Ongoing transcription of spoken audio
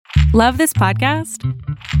Love this podcast?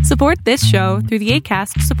 Support this show through the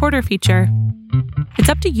Acast supporter feature. It's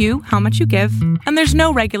up to you how much you give, and there's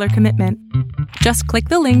no regular commitment. Just click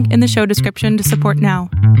the link in the show description to support now.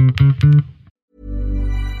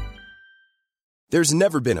 There's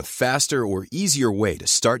never been a faster or easier way to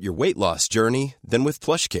start your weight loss journey than with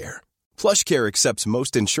PlushCare. PlushCare accepts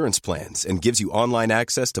most insurance plans and gives you online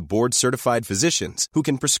access to board-certified physicians who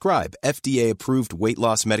can prescribe FDA-approved weight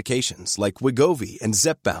loss medications like Wegovy and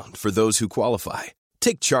Zepbound for those who qualify.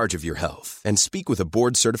 Take charge of your health and speak with a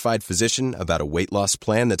board-certified physician about a weight loss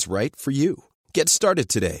plan that's right for you. Get started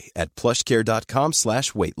today at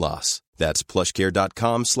plushcare.com/weight loss. That's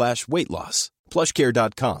plushcare.com/weight loss.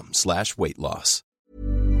 plushcare.com/weight loss.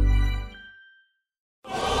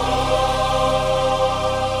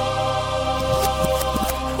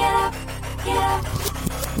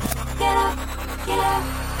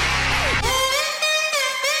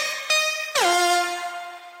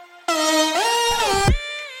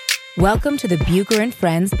 Welcome to the Bucher and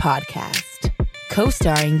Friends podcast,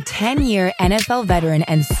 co-starring 10-year NFL veteran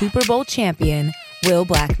and Super Bowl champion, Will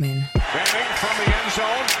Blackmon. Manning from the end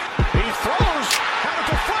zone. He throws, and it's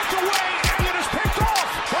a deflect away, and it is picked off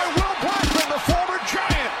by Will Blackmon, the former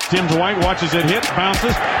Giant. Tim Dwight watches it hit,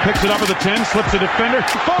 bounces, picks it up at the 10, slips a defender,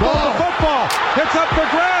 fumbles the football, it's up for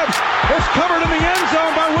grabs, it's covered in the end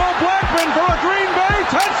zone by Will Blackmon for a Green Bay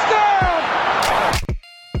touchdown!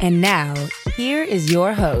 And now, here is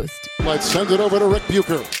your host, Let's send it over to Rick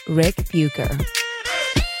Bucher. Rick Bucher.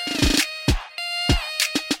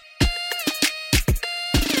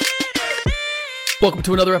 Welcome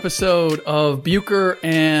to another episode of Bucher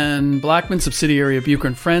and Blackmon, subsidiary of Bucher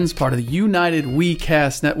and Friends, part of the United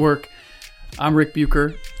WeCast network. I'm Rick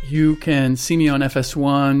Bucher. You can see me on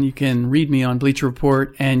FS1, you can read me on Bleacher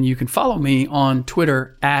Report, and you can follow me on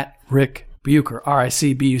Twitter at Rick Bucher,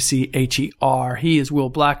 RICBUCHER. He is Will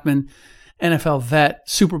Blackmon, NFL vet,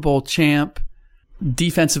 Super Bowl champ,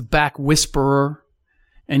 defensive back whisperer,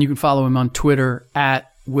 and you can follow him on Twitter at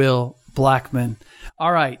Will Blackmon.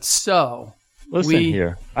 All right, so listen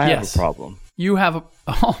here. I have a problem. You have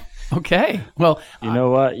a okay. Well, you know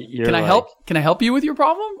what? Can I help? Can I help you with your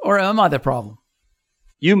problem, or am I the problem?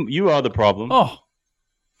 You are the problem. Oh,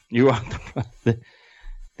 you are the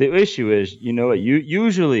issue is, you know what?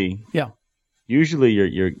 Usually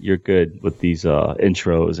you're good with these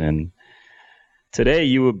intros, and today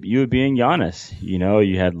you were being Giannis. You know,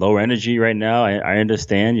 you had low energy right now. I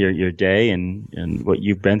understand your day and what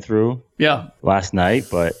you've been through. Yeah. Last night,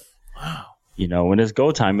 but wow. You know, when it's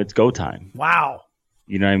go time, it's go time. Wow.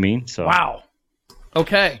 You know what I mean? So wow.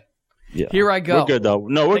 Okay. Yeah. Here I go. We're good though.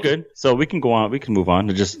 No, we're good. So we can go on. We can move on.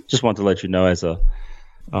 I just want to let you know as a.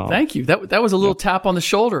 Thank you. That was a little tap on the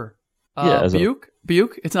shoulder.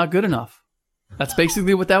 Buke, it's not good enough. That's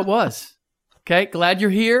basically what that was. Okay. Glad you're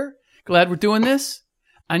here. Glad we're doing this.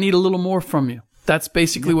 I need a little more from you. That's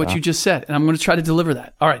basically what you just said, and I'm going to try to deliver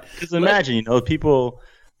that. All right. Because imagine, you know, people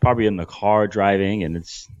probably in the car driving, and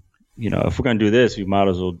it's, you know, if we're going to do this, we might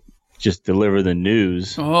as well just deliver the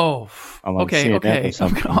news. Oh, okay. I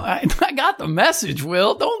got the message,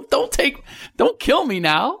 Will. Don't kill me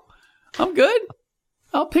now. I'm good.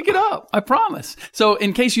 I'll pick it up. I promise. So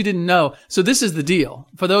in case you didn't know, so this is the deal.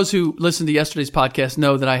 For those who listened to yesterday's podcast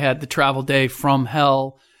know that I had the travel day from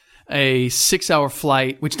hell, a 6-hour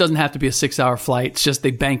flight, which doesn't have to be a 6-hour flight. It's just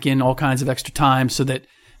they bank in all kinds of extra time so that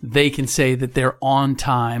they can say that they're on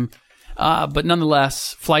time. But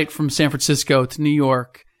nonetheless, flight from San Francisco to New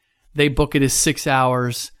York, they book it as 6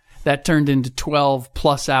 hours. That turned into 12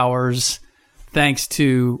 plus hours thanks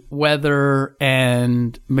to weather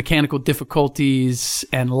and mechanical difficulties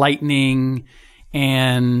and lightning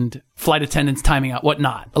and flight attendants timing out,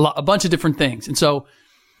 whatnot, a bunch of different things. And so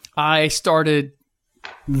I started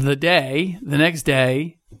the next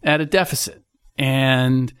day at a deficit.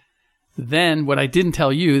 And then what I didn't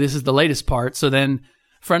tell you, this is the latest part. So then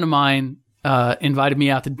a friend of mine invited me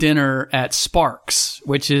out to dinner at Sparks,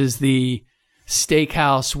 which is the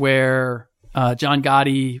steakhouse where John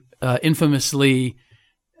Gotti infamously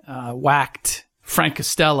whacked Frank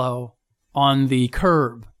Costello on the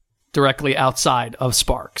curb directly outside of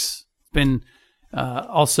Sparks. It's been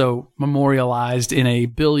also memorialized in a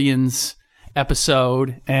Billions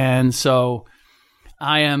episode. And so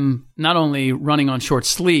I am not only running on short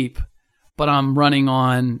sleep, but I'm running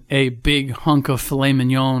on a big hunk of filet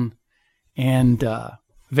mignon and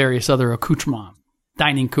various other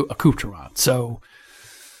dining accoutrements. So,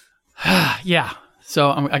 yeah. So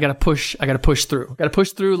I got to push through. Got to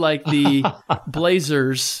push through like the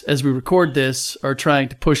Blazers, as we record this, are trying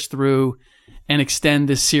to push through and extend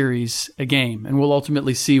this series a game. And we'll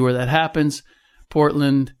ultimately see where that happens.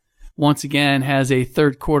 Portland once again has a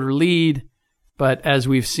third quarter lead, but as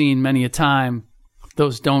we've seen many a time,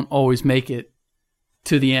 those don't always make it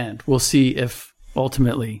to the end. We'll see if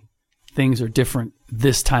ultimately things are different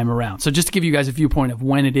this time around. So just to give you guys a viewpoint of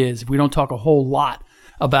when it is, if we don't talk a whole lot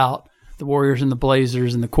about the Warriors and the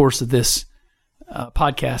Blazers in the course of this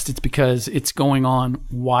podcast, it's because it's going on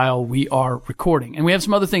while we are recording. And we have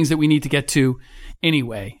some other things that we need to get to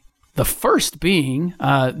anyway. The first being,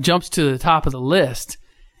 jumps to the top of the list,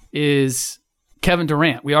 is Kevin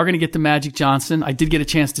Durant. We are going to get to Magic Johnson. I did get a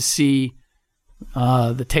chance to see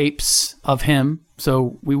the tapes of him,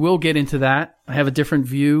 so we will get into that. I have a different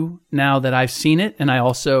view now that I've seen it, and I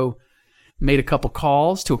also made a couple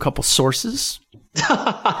calls to a couple sources.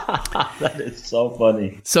 That is so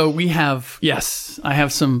funny. So we have, yes, I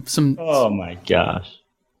have some oh my gosh,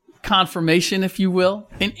 confirmation, if you will.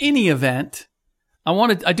 In any event,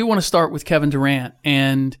 I do want to start with Kevin Durant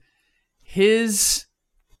and his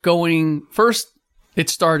going first. It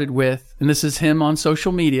started with, and this is him on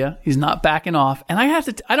social media. He's not backing off. And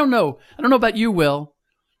I don't know about you, Will.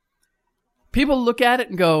 People look at it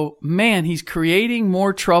and go, man, he's creating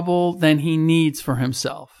more trouble than he needs for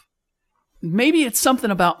himself. Maybe it's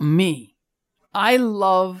something about me. I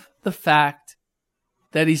love the fact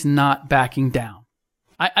that he's not backing down.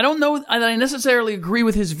 I don't know that I necessarily agree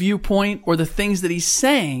with his viewpoint or the things that he's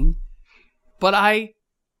saying, but I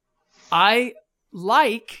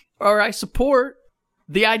like, or I support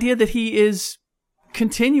the idea that he is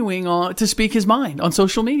continuing on to speak his mind on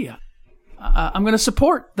social media. I'm going to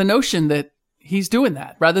support the notion that he's doing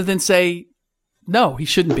that rather than say, no, he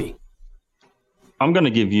shouldn't be. I'm going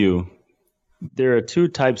to give you, there are two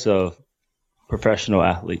types of professional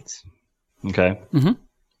athletes. Okay. Mm-hmm.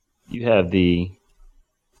 You have the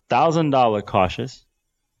 $1,000 cautious.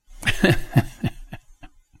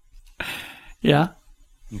 Yeah.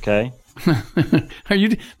 Okay. Are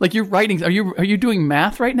you like you're writing? Are you doing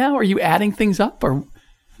math right now? Are you adding things up or?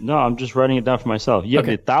 No, I'm just writing it down for myself. You have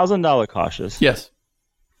the $1,000 cautious. Yes.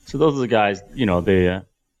 So those are the guys.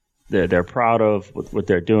 They're proud of what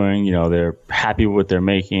they're doing. They're happy with what they're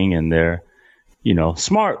making, and they're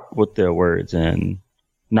smart with their words and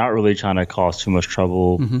not really trying to cause too much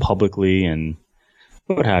trouble publicly and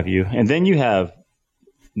what have you. And then you have $1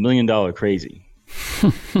 million crazy.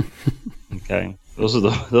 Okay. Those are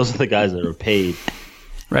the guys that are paid.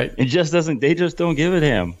 Right. They just don't give a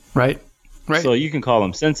damn. Right. Right. So you can call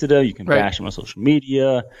them sensitive. You can bash them on social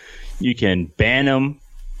media. You can ban them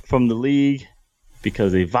from the league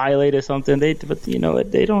because they violated something. They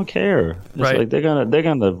don't care. It's like they're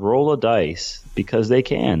gonna roll a dice because they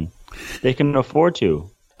can. They can afford to.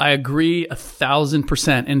 I agree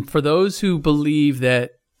 1,000%. And for those who believe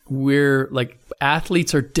that we're like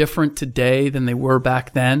athletes are different today than they were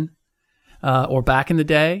back then, or back in the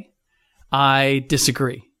day, I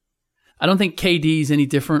disagree. I don't think KD is any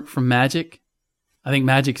different from Magic. I think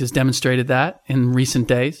Magic has demonstrated that in recent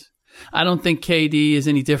days. I don't think KD is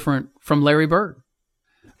any different from Larry Bird.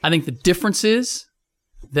 I think the difference is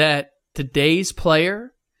that today's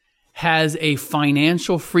player has a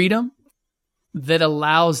financial freedom that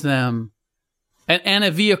allows them, and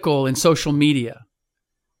a vehicle in social media,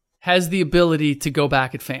 has the ability to go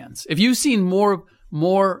back at fans. If you've seen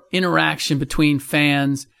more interaction between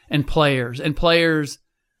fans and players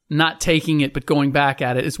not taking it but going back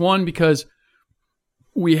at it, it's one because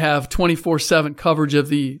we have 24/7 coverage of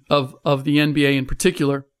the NBA in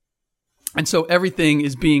particular, and so everything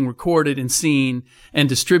is being recorded and seen and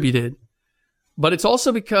distributed. But it's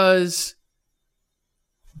also because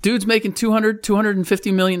dude's making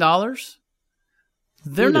 $250 million.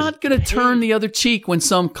 They're not going to turn the other cheek when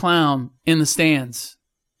some clown in the stands,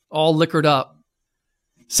 all liquored up,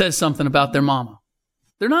 says something about their mama.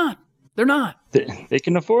 They're not. They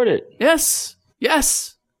can afford it. Yes.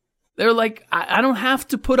 They're like, I don't have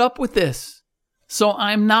to put up with this, so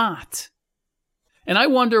I'm not. And I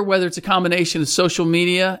wonder whether it's a combination of social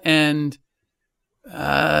media and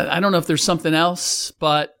I don't know if there's something else,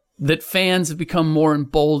 but that fans have become more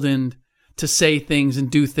emboldened to say things and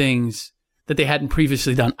do things that they hadn't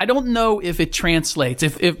previously done. I don't know if it translates.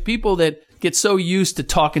 If people that get so used to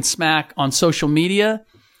talking smack on social media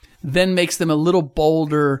then makes them a little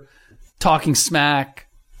bolder talking smack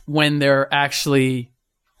when they're actually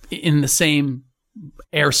in the same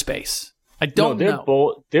airspace. I don't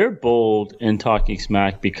know. They're bold in talking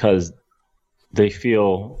smack because they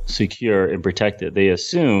feel secure and protected. They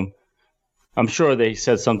assume, I'm sure they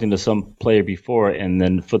said something to some player before, and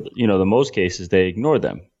then for the most cases they ignore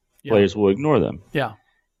them. Yeah. Players will ignore them. Yeah.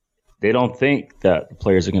 They don't think that the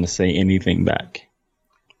players are going to say anything back.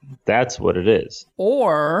 That's what it is.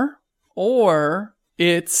 Or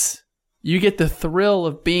it's You get the thrill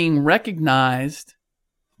of being recognized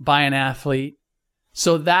by an athlete.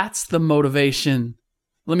 So that's the motivation.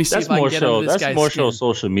 Let me see if I can get into this guy's That's more skin. so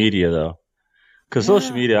social media, though. Because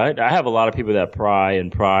social media, I have a lot of people that pry,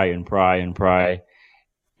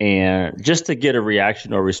 and just to get a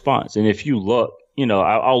reaction or response. And if you look,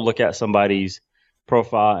 I'll look at somebody's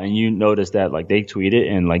profile and you notice that like they tweet it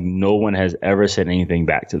and like no one has ever said anything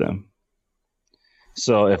back to them.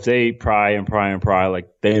 So if they pry, like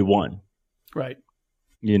they won. Right.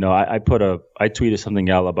 I tweeted something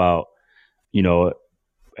out about, when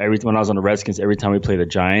I was on the Redskins, every time we play the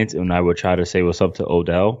Giants, and I would try to say what's up to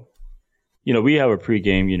Odell. We have a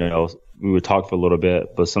pregame, we would talk for a little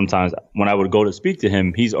bit, but sometimes when I would go to speak to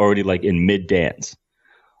him, he's already like in mid dance,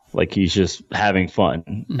 like he's just having fun.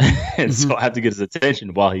 Mm-hmm. And so I have to get his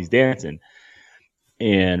attention while he's dancing.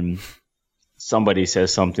 And somebody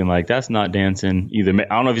says something like, that's not dancing either.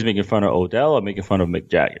 I don't know if he's making fun of Odell or making fun of Mick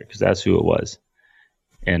Jagger, because that's who it was.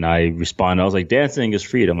 And I responded, I was like, dancing is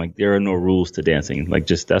freedom. Like, there are no rules to dancing. Like,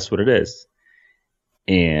 just that's what it is.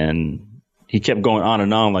 And he kept going on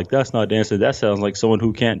and on, like, that's not dancing. That sounds like someone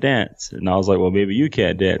who can't dance. And I was like, well, maybe you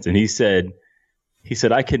can't dance. And he said,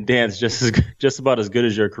 I can dance just about as good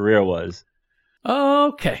as your career was.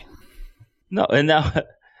 Okay. No,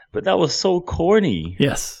 but that was so corny.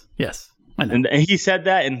 Yes. I know. And he said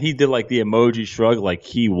that, and he did like the emoji shrug, like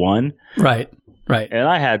he won. Right. And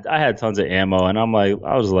I had tons of ammo, and I'm like,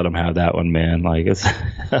 I'll just let him have that one, man. Like, it's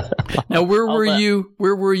now, where were you?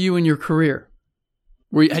 Where were you in your career?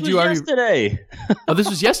 Yesterday. Oh, this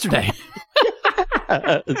was yesterday.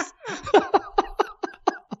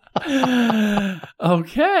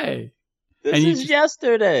 Okay. This is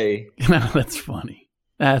yesterday. That's funny.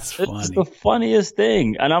 That's funny. It's the funniest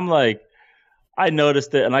thing. And I'm like, I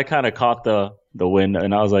noticed it, and I kind of caught the win,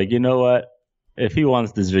 and I was like, you know what? If he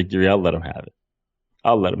wants this victory, I'll let him have it.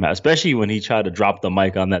 Especially when he tried to drop the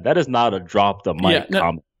mic on that. That is not a drop the mic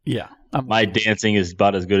comment. Yeah. My dancing is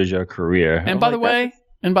about as good as your career. And by the way,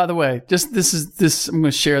 just this. I'm going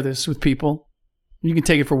to share this with people. You can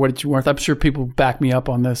take it for what it's worth. I'm sure people back me up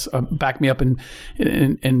on this. Back me up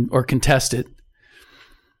and or contest it.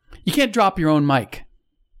 You can't drop your own mic.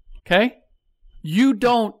 Okay? You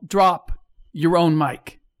don't drop your own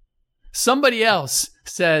mic. Somebody else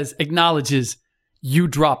acknowledges you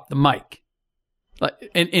drop the mic.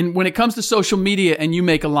 Like, and when it comes to social media and you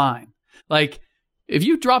make a line, like if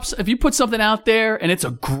you put something out there and it's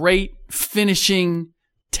a great finishing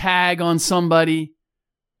tag on somebody,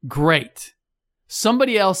 great.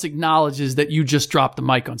 Somebody else acknowledges that you just dropped the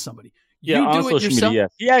mic on somebody. Yeah, on social media.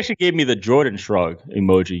 He actually gave me the Jordan shrug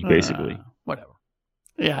emoji, basically. Whatever.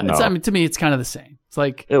 Yeah, to me, it's kind of the same. It's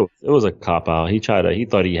like it was a cop out. He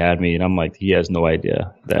thought he had me, and I'm like, he has no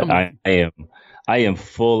idea that I am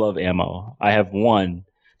full of ammo. I have won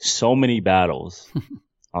so many battles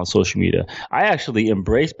on social media. I actually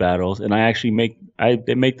embrace battles, and I actually make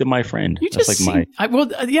them my friend. That's that's what I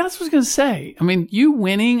was going to say. I mean, you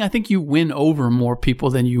winning, I think you win over more people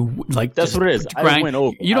than you like. That's what it is. I win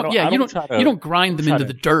over. You don't grind them into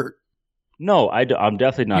the dirt. No, I'm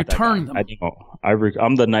definitely not. You turn them.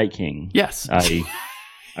 I'm the Night King. Yes.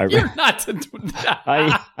 You're not to do that.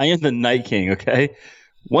 I am the Night King. Okay.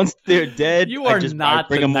 Once they're dead, you are not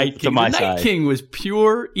the Night King. The Night King was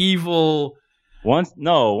pure evil. Once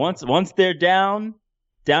they're down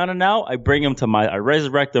and out, I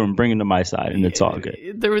resurrect them and bring them to my side, and it's all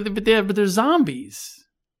good. But they're zombies.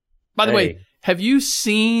 By the way, have you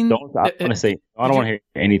seen? I don't want to hear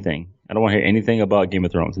anything. I don't want to hear anything about Game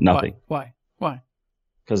of Thrones. Nothing. Why?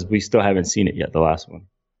 Because we still haven't seen it yet. The last one.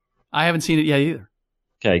 I haven't seen it yet either.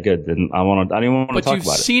 Okay, good. Then I don't even want to talk about it. But you've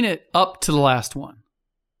seen it up to the last one.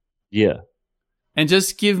 Yeah. And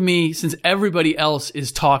just give me, since everybody else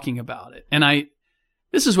is talking about it, and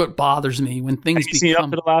this is what bothers me when things become. You seen it up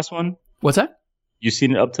to the last one? What's that? You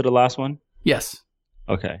seen it up to the last one? Yes.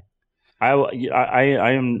 Okay.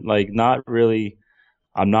 I am like not really.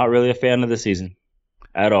 I'm not really a fan of the season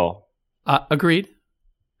at all. Agreed.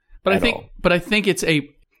 But I think it's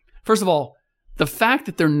first of all, the fact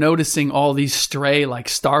that they're noticing all these stray like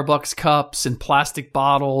Starbucks cups and plastic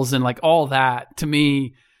bottles and like all that, to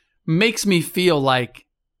me makes me feel like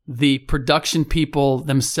the production people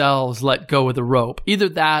themselves let go of the rope. Either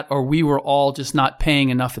that or we were all just not paying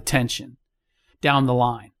enough attention down the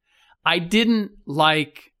line. I didn't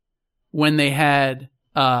like when they had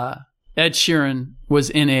Ed Sheeran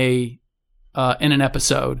was in an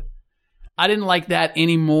episode. I didn't like that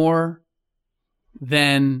any more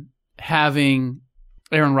than having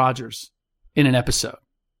Aaron Rodgers in an episode.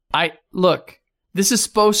 This is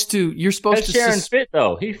supposed to. You're supposed to. Ed Sheeran fit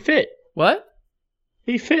though. He fit. What?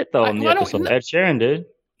 He fit though in the episode. Ed Sheeran did.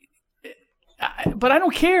 but I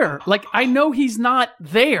don't care. Like, I know he's not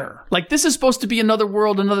there. Like, this is supposed to be another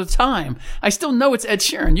world, another time. I still know it's Ed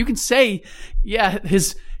Sheeran. You can say, yeah,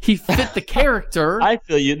 he fit the character. I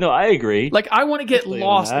feel you. No, I agree. Like, I want to get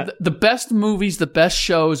lost. The best movies, the best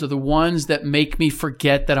shows are the ones that make me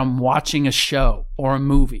forget that I'm watching a show or a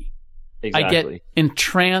movie. Exactly. I get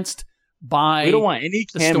entranced by. We don't want any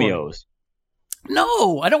cameos.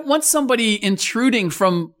 No, I don't want somebody intruding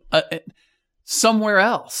from somewhere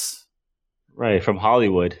else. Right, from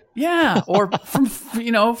Hollywood. Yeah, or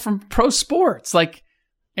from pro sports, like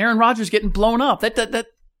Aaron Rodgers getting blown up. That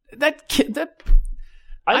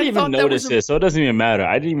I didn't even notice it, so it doesn't even matter.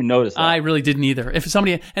 I didn't even notice that. I really didn't either. If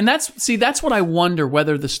somebody, and that's what I wonder,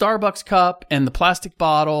 whether the Starbucks cup and the plastic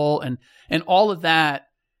bottle and all of that,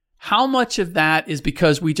 how much of that is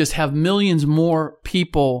because we just have millions more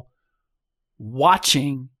people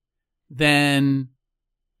watching than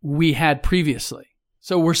we had previously.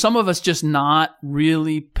 So were some of us just not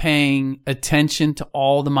really paying attention to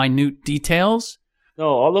all the minute details? No,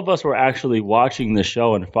 all of us were actually watching the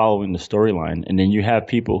show and following the storyline. And then you have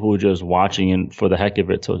people who are just watching and for the heck of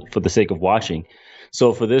it, for the sake of watching.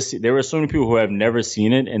 So for this, there were so many people who have never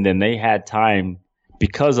seen it. And then they had time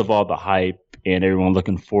because of all the hype and everyone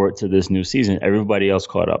looking forward to this new season. Everybody else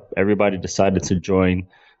caught up. Everybody decided to join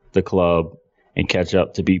the club and catch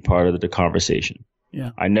up to be part of the conversation.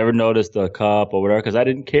 Yeah. I never noticed the cup or whatever because I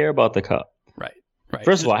didn't care about the cup. Right.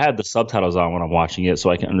 First of all, I had the subtitles on when I'm watching it so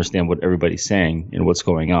I can understand what everybody's saying and what's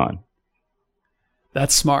going on.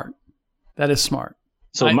 That's smart. That is smart.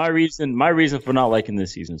 So my reason for not liking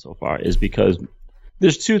this season so far is because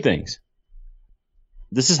there's two things.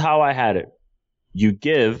 This is how I had it. You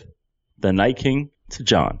give the Night King to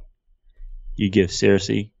Jon. You give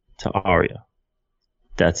Cersei to Arya.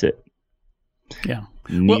 That's it. Yeah.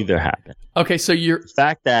 Neither happened. Okay, so the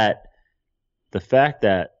fact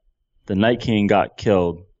that the Night King got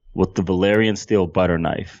killed with the Valyrian steel butter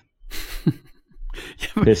knife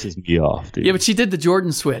pisses me off, dude. Yeah, but she did the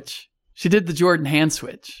Jordan switch. She did the Jordan hand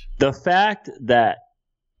switch. The fact that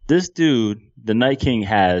this dude, the Night King,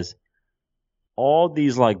 has all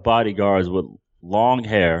these like bodyguards with long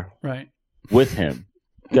hair, right, with him,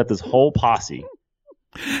 got this whole posse.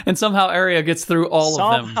 And somehow Arya gets through all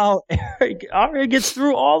of them. Somehow Arya gets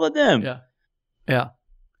through all of them. Yeah.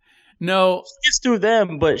 No. She gets through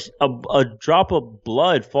them, but a drop of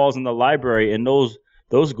blood falls in the library, and those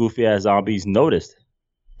goofy-ass zombies noticed.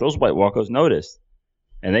 Those White Walkers noticed.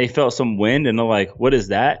 And they felt some wind, and they're like, what is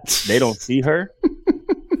that? They don't see her.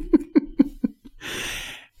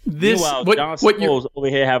 Meanwhile, Jon Snow's over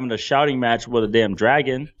here having a shouting match with a damn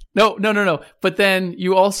dragon. No. But then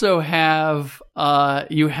you also have Jaime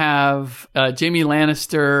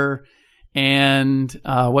Lannister and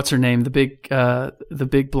what's her name, the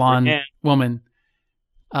big blonde woman.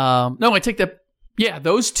 No, I take that. Yeah,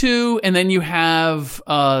 those two, and then you have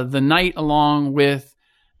the knight along with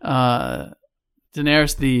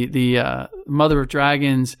Daenerys, the mother of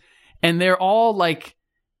dragons, and they're all like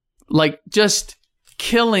just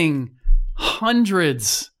killing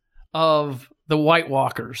hundreds of the White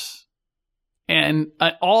Walkers, and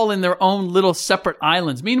all in their own little separate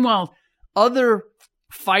islands. Meanwhile, other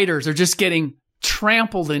fighters are just getting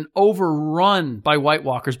trampled and overrun by White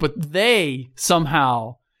Walkers, but they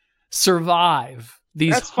somehow survive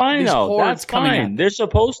these. That's fine, though. That's fine. They're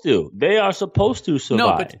supposed to. They are supposed to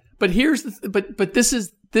survive. No, but here's but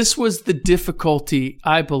this was the difficulty,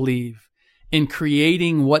 I believe, in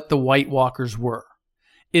creating what the White Walkers were,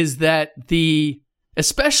 is that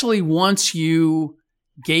especially once you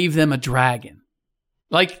gave them a dragon,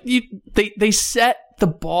 like they set the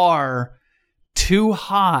bar too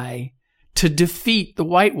high to defeat the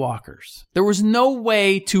White Walkers. There was no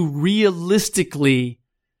way to realistically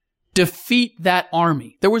defeat that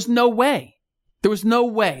army. There was no way. There was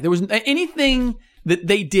anything that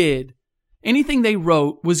they did, anything they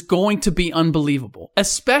wrote was going to be unbelievable,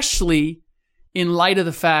 especially in light of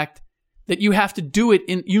the fact that you have to do it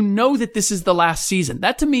that this is the last season.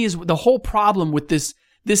 That to me is the whole problem with this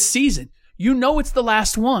season. It's the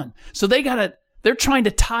last one. So they're trying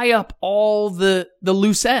to tie up all the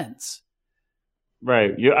loose ends.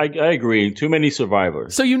 Right. Yeah, I agree. Too many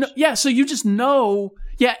survivors. So so you just know,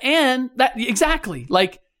 and that exactly.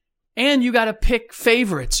 And you got to pick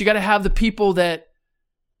favorites. You got to have the people that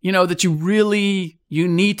that you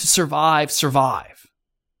need to survive.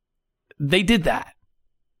 They did that.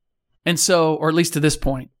 And so, or at least to this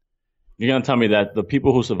point. You're going to tell me that the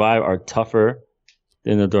people who survive are tougher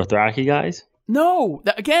than the Dothraki guys? No.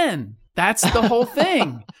 Again, that's the whole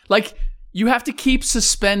thing. You have to keep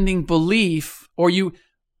suspending belief, or the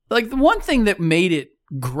one thing that made it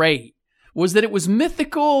great was that it was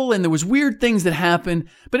mythical and there was weird things that happened,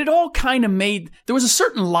 but it all kind of there was a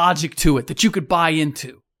certain logic to it that you could buy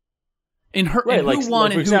into. In who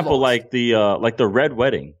won, for example, like the Red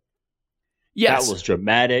Wedding. Yes. That was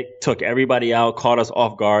dramatic, took everybody out, caught us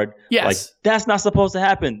off guard. Yes. Like, that's not supposed to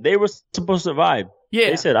happen. They were supposed to survive. Yeah.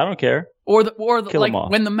 They said, I don't care. Or like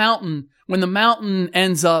when the mountain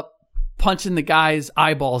ends up punching the guy's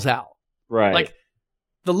eyeballs out. Right. Like,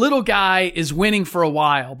 the little guy is winning for a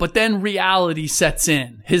while, but then reality sets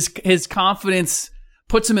in. His confidence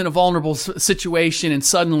puts him in a vulnerable situation, and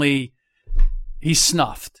suddenly he's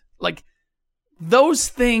snuffed. Like, those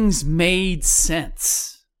things made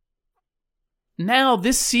sense. Now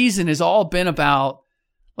this season has all been about,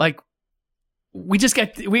 like, we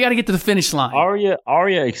got to get to the finish line.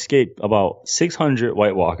 Arya escaped about 600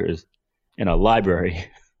 White Walkers in a library.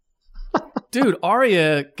 Dude,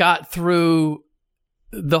 Arya got through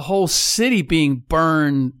the whole city being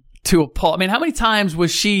burned to a pulp. I mean, how many times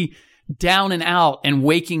was she down and out and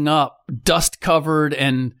waking up dust covered?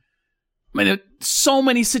 And I mean, so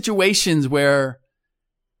many situations where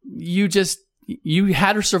you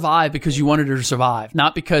had her survive because you wanted her to survive,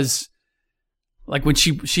 not because, like, when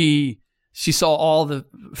she saw all the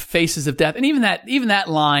faces of death. And even that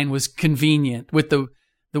line was convenient with the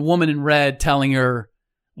woman in red telling her,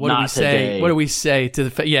 what do we say? What do we say to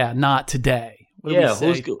the not today. Are you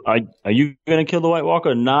going to kill the White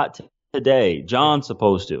Walker? Not today. John's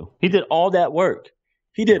supposed to. He did all that work.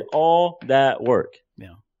 Yeah.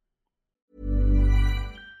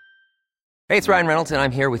 Hey, it's Ryan Reynolds, and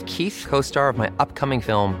I'm here with Keith, co-star of my upcoming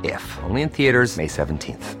film, If, only in theaters May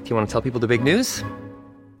 17th. Do you want to tell people the big news?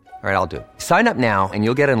 All right, I'll do it. Sign up now and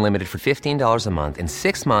you'll get unlimited for $15 a month and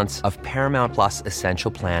 6 months of Paramount Plus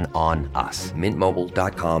Essential Plan on us.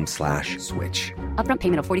 MintMobile.com/switch. Upfront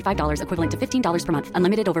payment of $45 equivalent to $15 per month.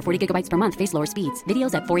 Unlimited over 40 gigabytes per month. Face lower speeds.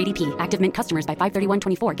 Videos at 480p. Active Mint customers by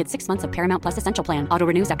 531.24 get 6 months of Paramount Plus Essential Plan. Auto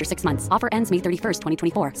renews after 6 months. Offer ends May 31st,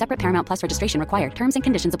 2024. Separate Paramount Plus registration required. Terms and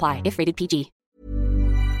conditions apply if rated PG.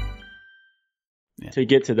 To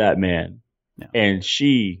get to that man. Yeah. And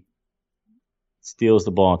she steals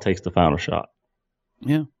the ball and takes the final shot.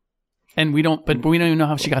 Yeah. And we don't even know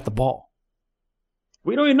how she got the ball.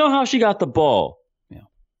 We don't even know how she got the ball. Yeah.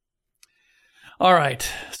 All right.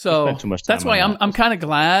 So that's why I'm kind of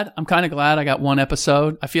glad. I'm kind of glad I got one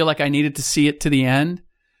episode. I feel like I needed to see it to the end.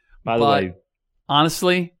 By the way,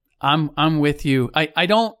 honestly, I'm with you. I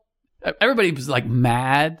don't. Everybody was like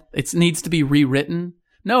mad. It needs to be rewritten.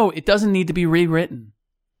 No, it doesn't need to be rewritten.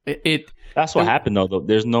 That's what happened, though.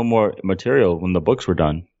 There's no more material when the books were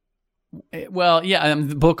done. Well, yeah,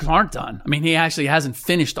 the books aren't done. I mean, he actually hasn't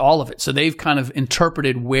finished all of it, so they've kind of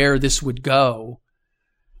interpreted where this would go.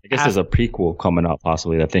 I guess there's a prequel coming out,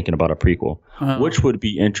 possibly. They're thinking about a prequel, which would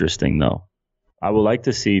be interesting, though. I would like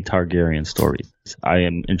to see Targaryen stories. I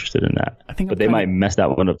am interested in that. But they might mess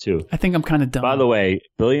that one up, too. I think I'm kind of done. By the way,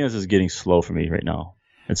 Billions is getting slow for me right now.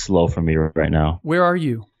 It's slow for me right now. Where are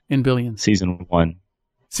you in Billions? Season 1.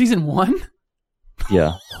 Season 1?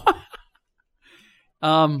 Yeah.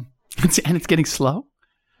 And it's getting slow?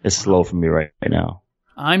 It's slow for me right now.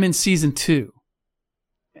 I'm in season 2.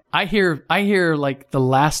 I hear like the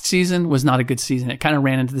last season was not a good season. It kind of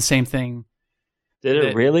ran into the same thing. Did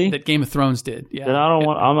it really? That Game of Thrones did. Yeah. Then I'm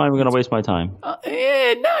not even going to waste my time. No,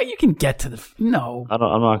 you can get to the no. I'm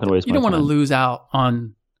not going to waste my time. You don't want to lose out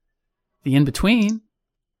on the in between.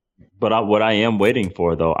 But what I am waiting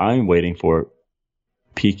for, though, I'm waiting for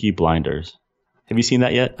Peaky Blinders. Have you seen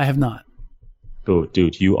that yet? I have not. Oh,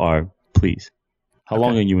 dude, you are. Please. How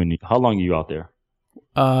long are you out there?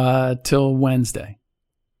 Till Wednesday.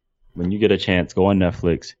 When you get a chance, go on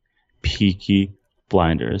Netflix. Peaky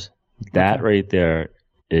Blinders. That right there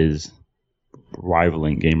is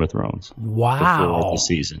rivaling Game of Thrones. Wow. For the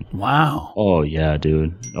season. Wow. Oh yeah,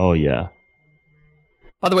 dude. Oh yeah.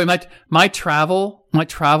 By the way, my travel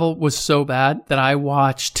was so bad that I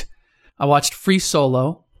watched Free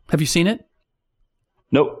Solo. Have you seen it?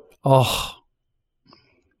 Nope. Oh.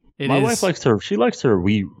 My wife likes to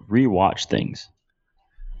rewatch things.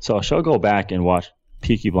 So she'll go back and watch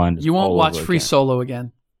Peaky Blinders. You won't watch Free Solo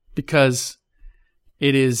again because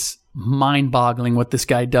it is mind-boggling what this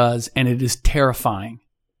guy does, and it is terrifying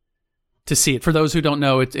to see it. For those who don't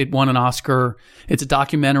know, it won an Oscar. It's a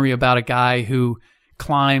documentary about a guy who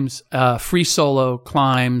climbs Free Solo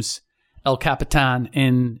climbs El Capitan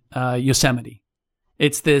in Yosemite.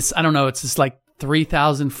 It's this, I don't know, it's this like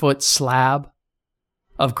 3,000 foot slab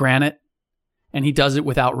of granite, and he does it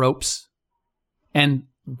without ropes. And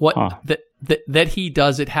that he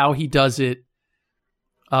does it, how he does it,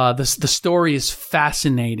 the story is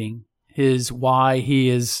fascinating. Why he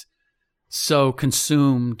is so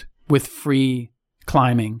consumed with free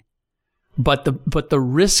climbing, but the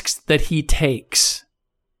risks that he takes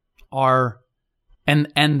are,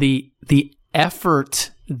 and the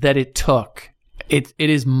effort that it took, it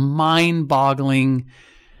is mind-boggling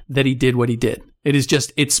that he did what he did. It is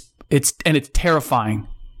just it's terrifying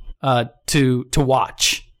to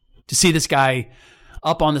watch, to see this guy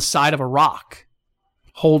up on the side of a rock,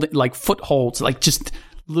 holding like footholds, like just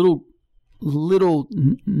little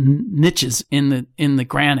niches in the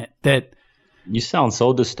granite. That you sound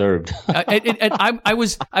so disturbed. I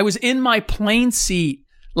was in my plane seat,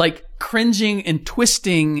 like cringing and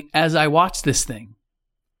twisting as I watched this thing.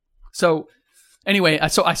 So anyway, I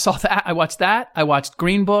saw that. I watched that. I watched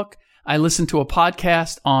Green Book. I listened to a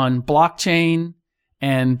podcast on blockchain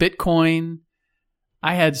and Bitcoin.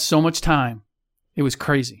 I had so much time. It was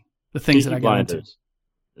crazy. The things that I got into.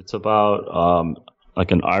 It's about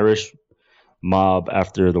like an Irish mob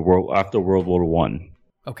after World War I.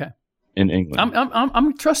 Okay. In England.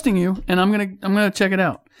 I'm trusting you, and I'm gonna check it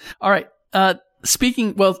out. All right. So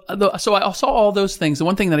I saw all those things. The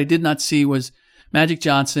one thing that I did not see was Magic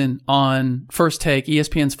Johnson on First Take,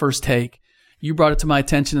 ESPN's First Take. You brought it to my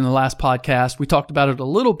attention in the last podcast. We talked about it a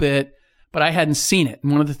little bit, but I hadn't seen it.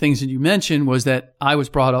 And one of the things that you mentioned was that I was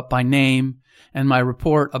brought up by name and my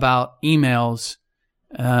report about emails,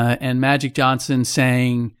 and Magic Johnson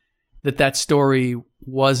saying that story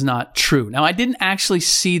was not true. Now, I didn't actually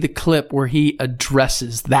see the clip where he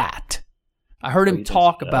addresses that. I heard him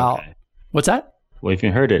talk about... Okay. What's that? Well, if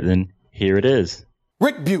you heard it, then here it is.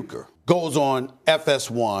 Rick Bucher goes on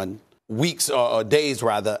FS1 days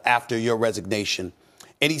after your resignation,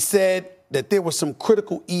 and he said that there were some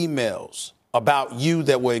critical emails about you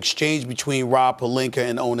that were exchanged between Rob Pelinka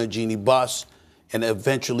and owner Jeanie Buss, and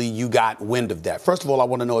eventually you got wind of that. First of all, I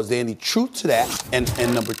want to know, is there any truth to that? And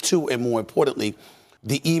number two, and more importantly,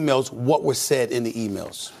 the emails, what was said in the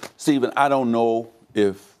emails? Stephen, I don't know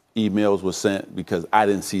if emails were sent because I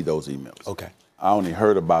didn't see those emails. Okay. I only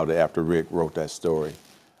heard about it after Rick wrote that story.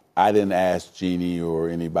 I didn't ask Jeanie or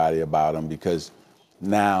anybody about them because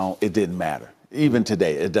now it didn't matter. Even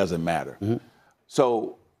today, it doesn't matter. Mm-hmm.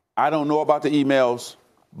 So I don't know about the emails,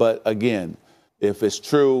 but again, if it's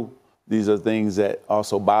true, these are things that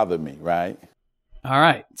also bother me, right? All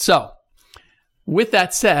right. So with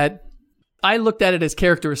that said, I looked at it as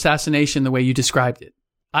character assassination the way you described it.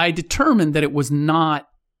 I determined that it was not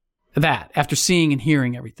that after seeing and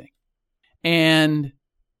hearing everything. And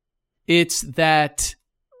it's that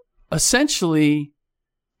essentially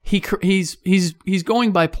he's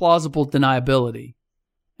going by plausible deniability,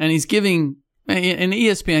 and he's giving, and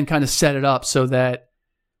ESPN kind of set it up so that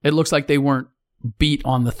it looks like they weren't beat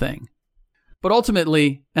on the thing. But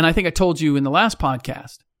ultimately, and I think I told you in the last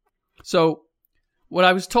podcast, so what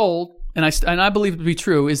I was told, and I believe it to be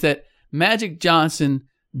true, is that Magic Johnson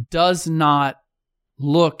does not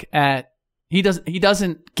look at, he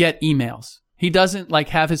doesn't get emails. He doesn't like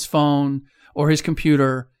have his phone or his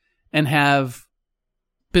computer and have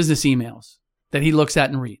business emails that he looks at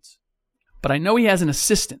and reads. But I know he has an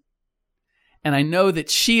assistant, and I know that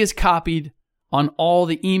she is copied on all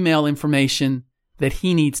the email information that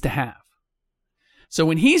he needs to have. So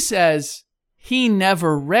when he says he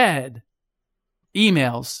never read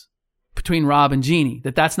emails between Rob and Jeanie,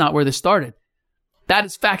 that's not where this started, that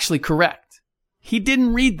is factually correct. He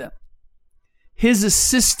didn't read them. His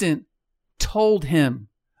assistant told him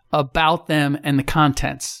about them and the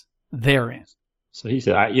contents therein. So he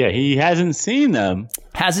said, he hasn't seen them.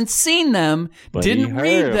 Didn't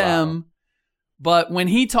read them. But when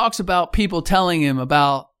he talks about people telling him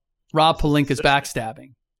about Rob Pelinka's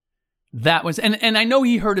backstabbing, that was, and I know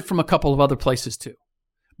he heard it from a couple of other places too,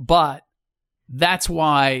 but that's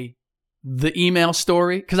why the email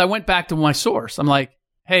story, because I went back to my source. I'm like,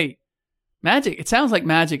 hey, Magic, it sounds like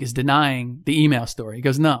Magic is denying the email story. He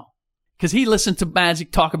goes, no, because he listened to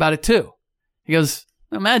Magic talk about it too. He goes,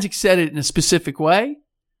 no, Magic said it in a specific way,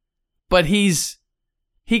 but he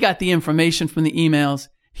got the information from the emails.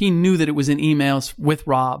 He knew that it was in emails with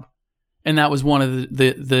Rob, and that was one of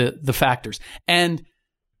the factors. And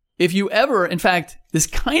if you ever, in fact, this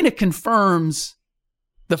kind of confirms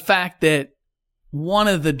the fact that one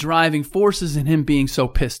of the driving forces in him being so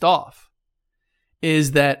pissed off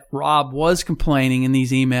is that Rob was complaining in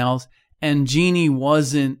these emails, and Jeanie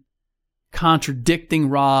wasn't contradicting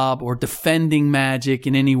Rob or defending Magic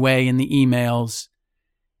in any way in the emails.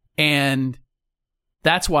 And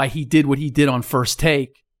that's why he did what he did on First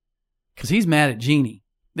Take, because he's mad at Jeanie.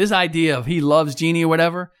 This idea of he loves Jeanie or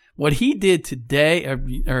whatever, what he did today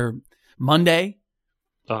or Monday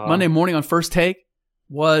morning on First Take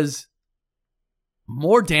was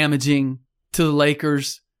more damaging to the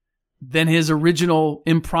Lakers than his original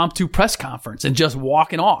impromptu press conference and just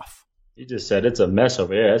walking off. He just said it's a mess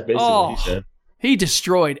over here. That's basically what he said. He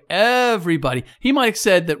destroyed everybody. He might have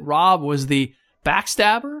said that Rob was the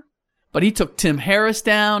backstabber, but he took Tim Harris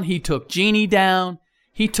down. He took Jeannie down.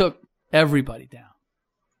 He took everybody down.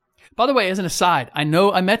 By the way, as an aside, I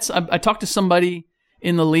talked to somebody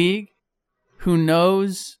in the league who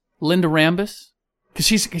knows Linda Rambis because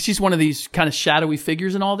she's one of these kind of shadowy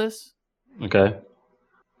figures in all this. Okay.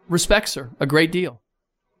 Respects her a great deal.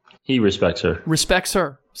 He respects her. Respects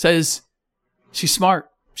her. Says she's smart.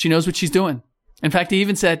 She knows what she's doing. In fact, he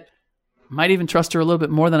even said, might even trust her a little bit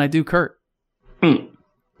more than I do Kurt.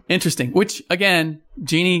 Interesting. Which, again,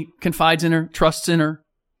 Jeannie confides in her, trusts in her.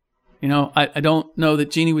 You know, I don't know that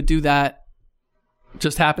Jeannie would do that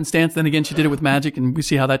just happenstance. Then again, she did it with Magic, and we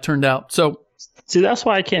see how that turned out. So, see, that's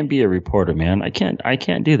why I can't be a reporter, man. I can't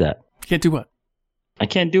do that. You can't do what? I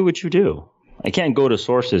can't do what you do. I can't go to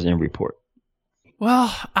sources and report.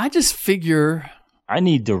 Well, I just figure I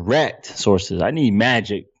need direct sources. I need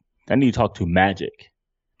Magic. I need to talk to Magic.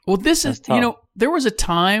 Well, this is, you know, there was a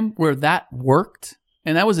time where that worked,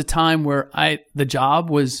 and that was a time where the job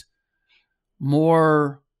was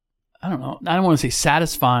more, I don't know, I don't want to say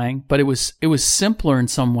satisfying, but it was simpler in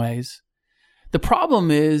some ways. The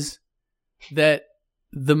problem is that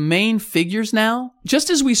the main figures now, just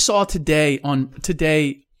as we saw today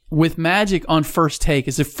with Magic on First Take,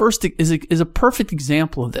 is a perfect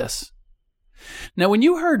example of this. Now, when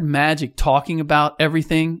you heard Magic talking about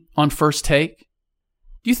everything on First Take,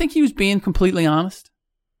 do you think he was being completely honest?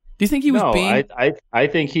 Do you think he was being? I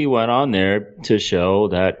think he went on there to show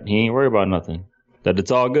that he ain't worried about nothing, that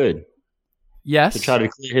it's all good. Yes. To try to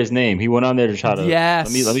clear his name. He went on there to try to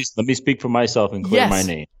let me speak for myself and clear my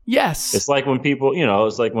name. Yes. It's like when people,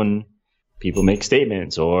 it's like when people make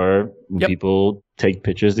statements or when people take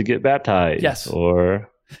pictures to get baptized. Yes.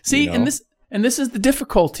 Or see, and this is the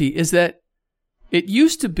difficulty, is that it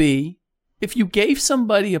used to be if you gave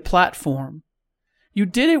somebody a platform, you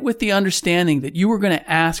did it with the understanding that you were going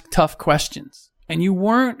to ask tough questions and you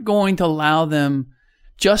weren't going to allow them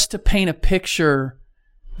just to paint a picture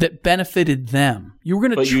that benefited them. You were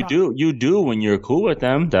going to But you do when you're cool with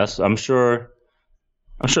them. I'm sure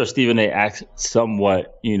Stephen A. asked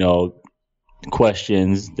somewhat,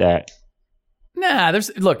 questions that Nah, there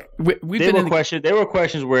were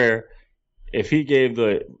questions where if he gave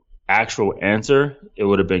the actual answer, it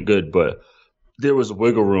would have been good, but there was a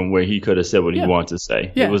wiggle room where he could have said what he wanted to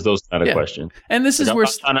say. Yeah. It was those kind of questions. And this is where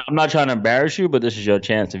I'm not trying to embarrass you, but this is your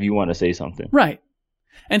chance if you want to say something. Right.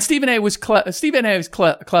 And Stephen A. was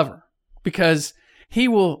clever because he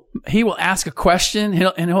will ask a question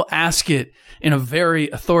and he'll ask it in a very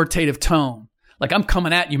authoritative tone, like, I'm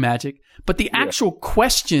coming at you, Magic. But the actual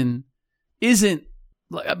question isn't.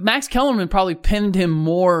 Max Kellerman probably pinned him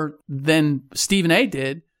more than Stephen A.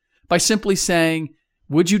 did by simply saying,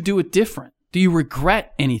 "Would you do it different? Do you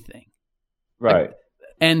regret anything?" Right.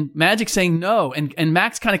 And Magic saying no, and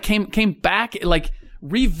Max kind of came back, like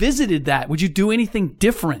revisited that. Would you do anything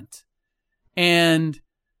different? And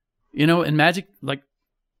and Magic, like,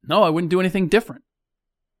 no, I wouldn't do anything different.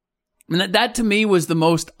 And that to me was the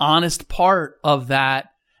most honest part of that.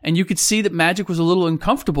 And you could see that Magic was a little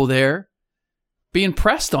uncomfortable there, being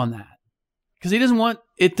pressed on that, because he doesn't want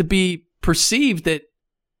it to be perceived that,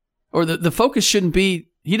 or the focus shouldn't be.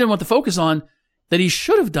 He didn't want the focus on that he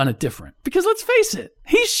should have done it different. Because let's face it,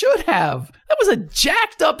 he should have. That was a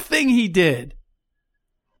jacked up thing he did.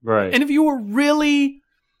 Right. And if you were really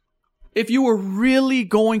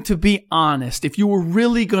going to be honest, if you were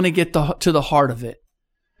really going to get to the heart of it,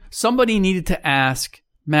 somebody needed to ask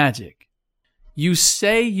Magic, you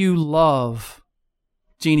say you love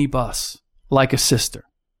Jeannie Buss like a sister,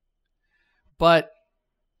 but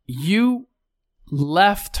you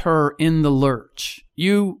left her in the lurch.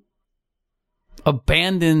 You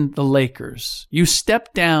abandoned the Lakers. You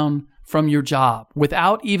stepped down from your job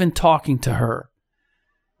without even talking to her.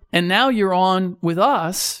 And now you're on with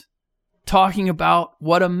us talking about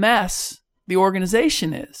what a mess the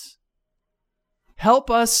organization is. Help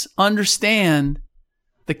us understand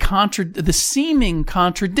the seeming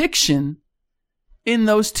contradiction in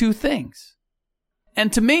those two things.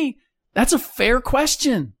 And to me, that's a fair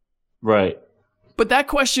question. Right. But that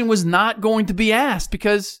question was not going to be asked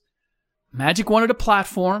because Magic wanted a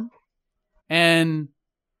platform. And,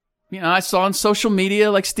 I saw on social media,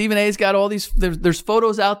 like Stephen A's got all these, there's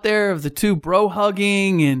photos out there of the two bro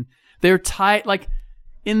hugging and they're tight. Like,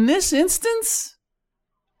 in this instance,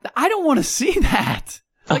 I don't want to see that.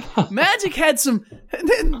 Like, Magic had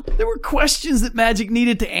there were questions that Magic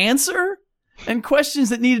needed to answer and questions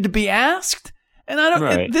that needed to be asked.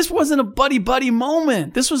 And this wasn't a buddy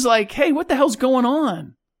moment. This was like, hey, what the hell's going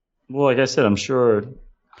on? Well, like I said, I'm sure,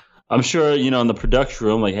 in the production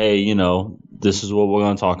room, like, hey, this is what we're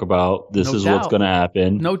going to talk about. This is what's going to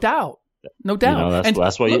happen. No doubt.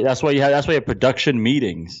 That's why you have production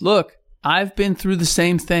meetings. Look, I've been through the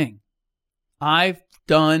same thing. When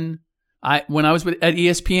I was at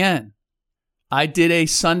ESPN, I did a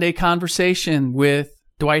Sunday conversation with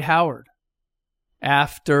Dwight Howard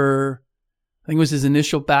after, I think it was his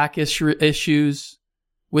initial back issues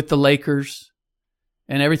with the Lakers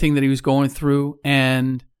and everything that he was going through.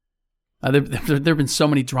 And there have been so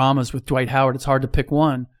many dramas with Dwight Howard, it's hard to pick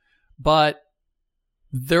one. But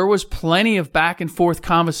there was plenty of back and forth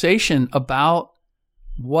conversation about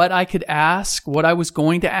what I could ask, what I was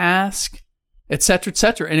going to ask, et cetera, et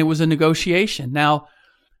cetera. And it was a negotiation. Now,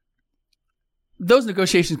 those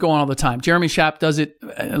negotiations go on all the time. Jeremy Schaap does it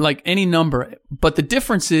like any number. But the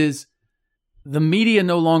difference is the media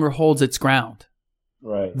no longer holds its ground.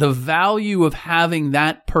 Right. The value of having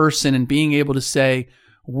that person and being able to say,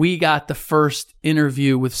 we got the first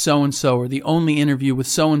interview with so-and-so or the only interview with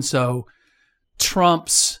so-and-so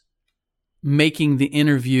trumps making the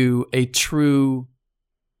interview a true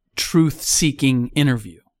truth-seeking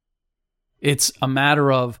interview. It's a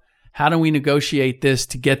matter of how do we negotiate this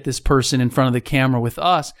to get this person in front of the camera with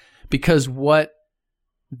us? Because whether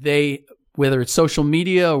it's social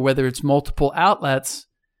media or whether it's multiple outlets,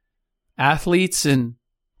 athletes and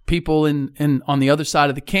people in on the other side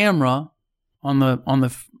of the camera, on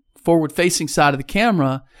the forward-facing side of the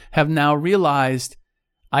camera, have now realized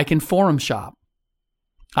I can forum shop.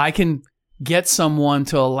 I can get someone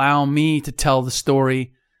to allow me to tell the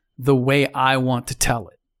story the way I want to tell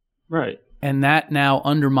it. Right. And that now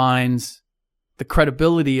undermines the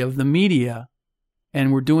credibility of the media,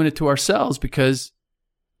 and we're doing it to ourselves because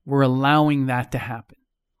we're allowing that to happen.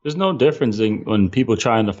 There's no difference in when people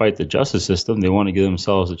trying to fight the justice system. They want to give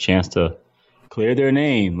themselves a chance to clear their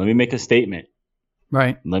name. Let me make a statement.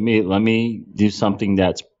 Right. Let me do something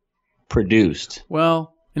that's produced.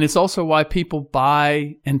 Well, and it's also why people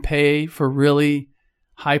buy and pay for really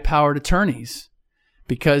high-powered attorneys,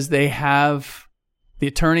 because the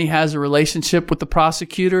attorney has a relationship with the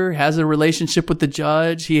prosecutor, has a relationship with the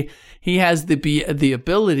judge. He has the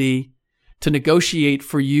ability to negotiate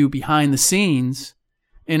for you behind the scenes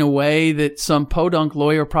in a way that some podunk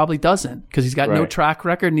lawyer probably doesn't, because he's got no track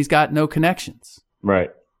record and he's got no connections.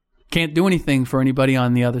 Right. Can't do anything for anybody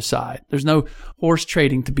on the other side. There's no horse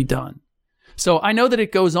trading to be done. So I know that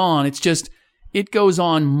it goes on. It's just, it goes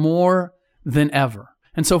on more than ever.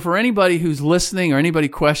 And so for anybody who's listening or anybody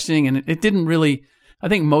questioning, and it didn't really, I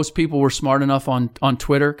think most people were smart enough on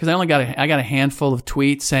Twitter, because I got a handful of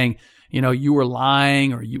tweets saying, you were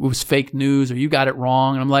lying, or it was fake news, or you got it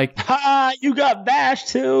wrong. And I'm like, ha, you got bashed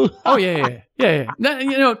too. Oh yeah.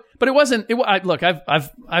 No, but it wasn't. Look,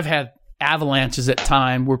 I've had avalanches at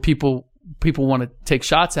time where people want to take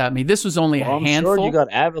shots at me. This was only a handful. I'm sure you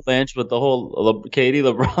got avalanche with the whole KD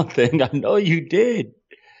LeBron thing. I know you did.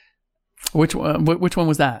 Which one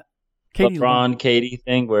was that? LeBron KD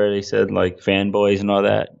thing where they said like fanboys and all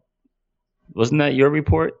that. Wasn't that your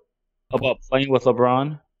report about playing with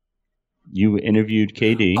LeBron? You interviewed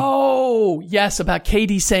KD. Oh, yes, about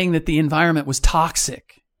KD saying that the environment was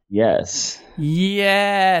toxic. Yes. And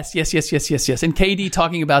KD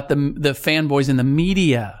talking about the fanboys in the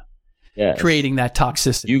media creating that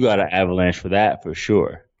toxicity. You got an avalanche for that for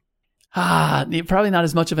sure. Probably not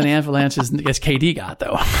as much of an avalanche as KD got,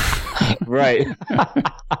 though. Right.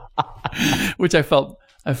 Which I felt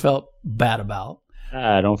bad about.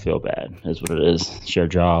 I don't feel bad. That's what it is. It's your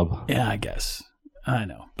job. Yeah, I guess. I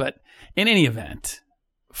know. But in any event,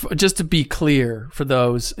 just to be clear for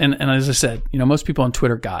those, and as I said, most people on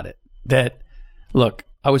Twitter got it, that, look,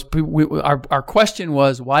 our question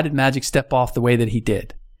was, why did Magic step off the way that he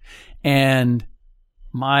did? And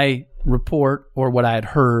my report, or what I had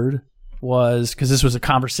heard, was, because this was a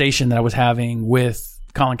conversation that I was having with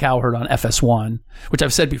Colin Cowherd on FS1, which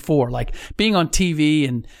I've said before, like being on TV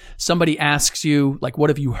and somebody asks you, like, what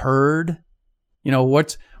have you heard?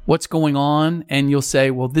 What's going on? And you'll say,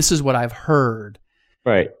 well, this is what I've heard.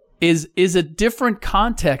 Right. Is a different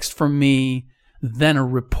context for me than a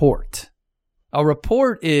report. A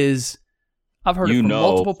report is, I've heard it from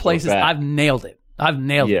multiple places. I've nailed it.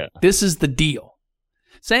 This is the deal.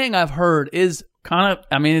 Saying I've heard is kind of,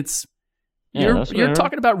 you're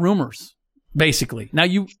talking about rumors, basically. Now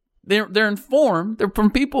they're informed. They're from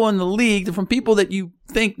people in the league. They're from people that you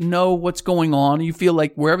think know what's going on. You feel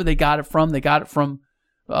like wherever they got it from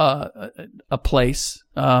a place,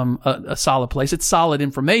 a solid place. It's solid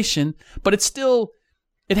information, but it's still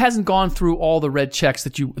it hasn't gone through all the red checks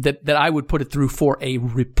that I would put it through for a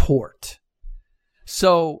report.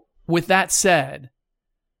 So with that said,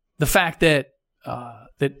 the fact that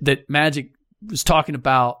that Magic was talking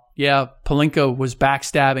about, Pelinka was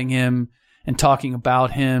backstabbing him and talking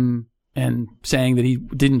about him and saying that he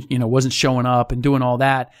wasn't showing up and doing all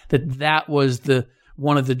that was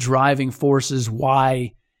one of the driving forces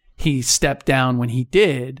why he stepped down when he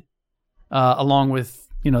did, along with,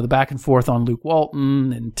 the back and forth on Luke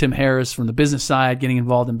Walton and Tim Harris from the business side getting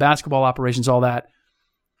involved in basketball operations, all that.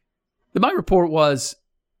 My report was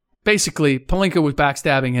basically Pelinka was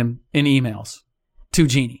backstabbing him in emails to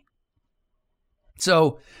Jeannie.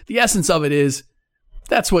 So the essence of it is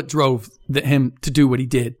that's what drove him to do what he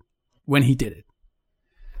did when he did it.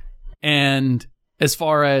 And as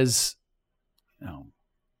far as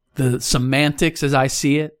the semantics as I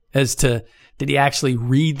see it, as to did he actually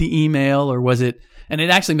read the email or was it, and it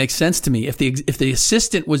actually makes sense to me, if the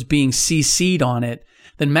assistant was being CC'd on it,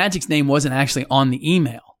 then Magic's name wasn't actually on the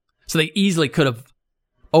email. So they easily could have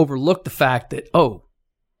overlooked the fact that,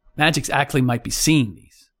 Magic's actually might be seeing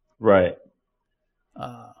these. Right.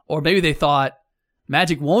 Or maybe they thought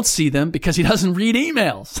Magic won't see them because he doesn't read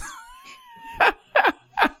emails.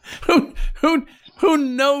 Who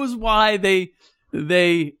knows why they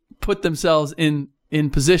put themselves in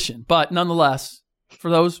position. But nonetheless, for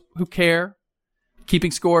those who care,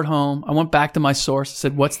 keeping score at home, I went back to my source. I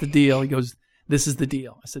said, what's the deal? He goes, this is the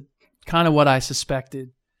deal. I said, kind of what I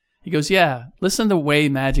suspected. He goes, yeah, listen to the way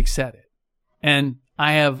Magic said it. And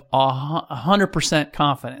I have 100%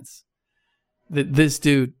 confidence that this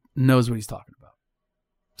dude knows what he's talking about.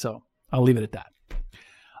 So I'll leave it at that.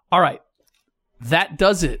 All right. That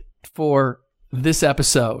does it for this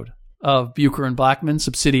episode of Bucher and Blackman,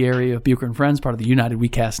 subsidiary of Bucher and Friends, part of the United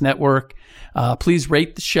WeCast network. Please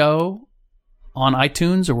rate the show on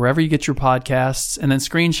iTunes or wherever you get your podcasts, and then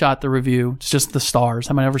screenshot the review. It's just the stars,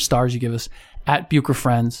 how many stars you give us, at Bucher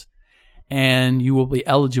Friends, and you will be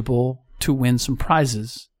eligible to win some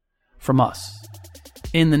prizes from us.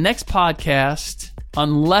 In the next podcast,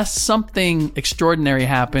 unless something extraordinary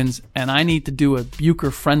happens and I need to do a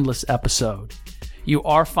Bucher Friendless episode, you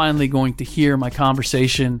are finally going to hear my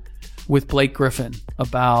conversation with Blake Griffin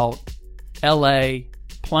about LA,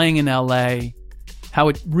 playing in LA, how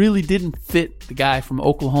it really didn't fit the guy from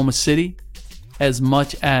Oklahoma City as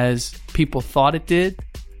much as people thought it did,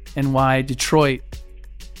 and why Detroit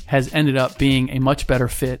has ended up being a much better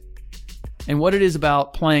fit, and what it is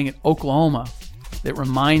about playing at Oklahoma that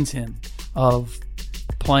reminds him of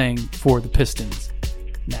playing for the Pistons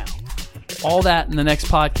now. All that in the next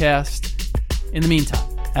podcast. In the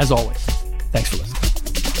meantime, as always, thanks for listening.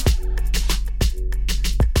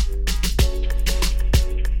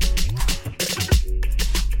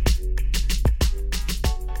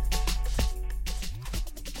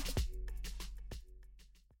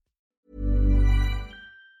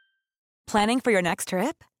 Planning for your next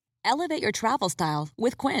trip? Elevate your travel style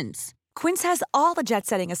with Quince. Quince has all the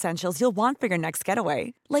jet-setting essentials you'll want for your next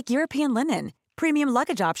getaway, like European linen, premium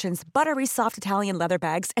luggage options, buttery soft Italian leather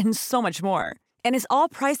bags, and so much more. And is all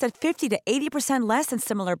priced at 50 to 80% less than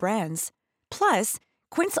similar brands. Plus,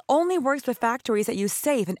 Quince only works with factories that use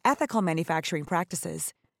safe and ethical manufacturing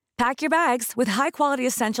practices. Pack your bags with high-quality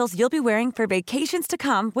essentials you'll be wearing for vacations to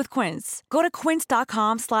come with Quince. Go to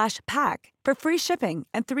quince.com/pack for free shipping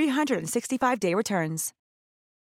and 365-day returns.